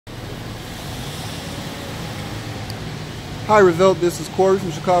Hi Ravelth, this is Corey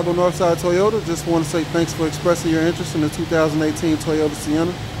from Chicago Northside Toyota. Just want to say thanks for expressing your interest in the 2018 Toyota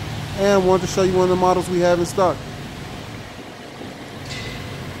Sienna, and wanted to show you one of the models we have in stock.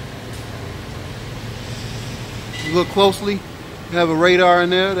 If you look closely, you have a radar in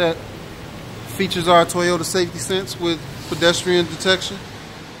there that features our Toyota safety sense with pedestrian detection.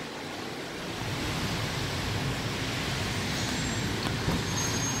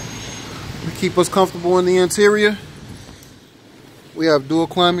 To keep us comfortable in the interior, we have dual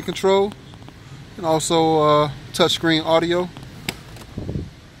climate control and also touchscreen audio.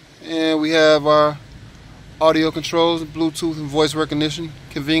 And we have our audio controls, Bluetooth and voice recognition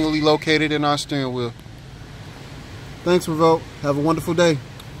conveniently located in our steering wheel. Thanks, Ravelth. Have a wonderful day.